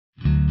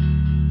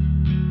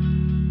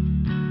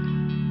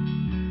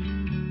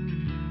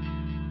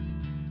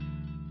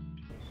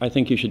I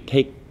think you should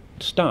take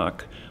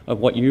stock of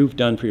what you've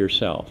done for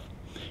yourself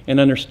and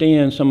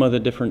understand some of the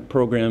different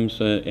programs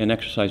and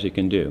exercise you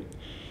can do.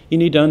 You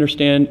need to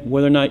understand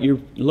whether or not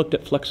you've looked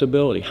at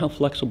flexibility, how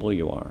flexible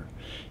you are.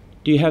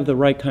 Do you have the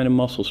right kind of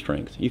muscle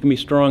strength? You can be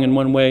strong in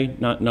one way,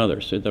 not in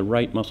others. So the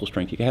right muscle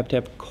strength. You have to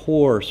have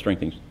core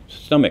strengthening,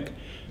 stomach,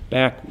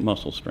 back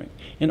muscle strength.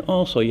 And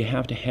also you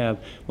have to have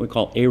what we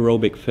call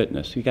aerobic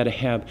fitness. You got to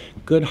have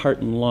good heart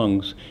and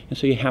lungs, and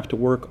so you have to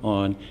work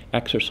on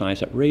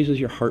exercise that raises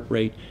your heart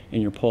rate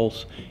and your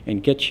pulse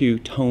and gets you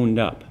toned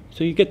up.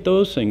 So you get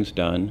those things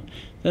done.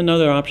 Then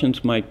other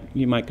options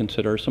you might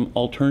consider some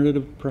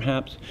alternative,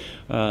 perhaps,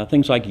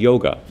 things like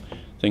yoga,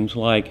 things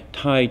like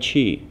Tai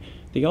Chi.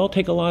 They all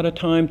take a lot of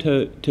time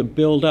to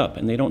build up,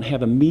 and they don't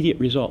have immediate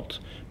results.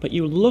 But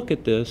you look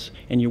at this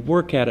and you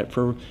work at it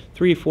for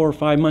 3, 4,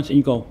 5 months, and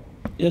you go,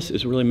 this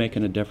is really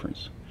making a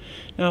difference.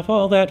 Now, if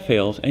all that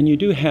fails and you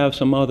do have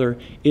some other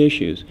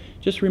issues,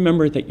 just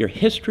remember that your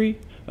history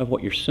of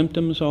what your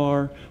symptoms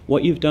are,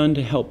 what you've done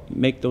to help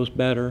make those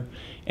better,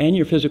 and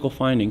your physical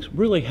findings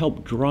really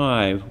help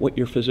drive what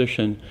your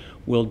physician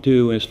will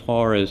do as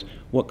far as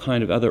what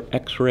kind of other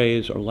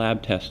x-rays or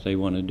lab tests they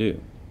want to do.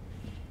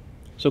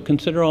 So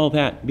consider all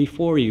that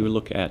before you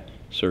look at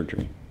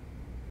surgery.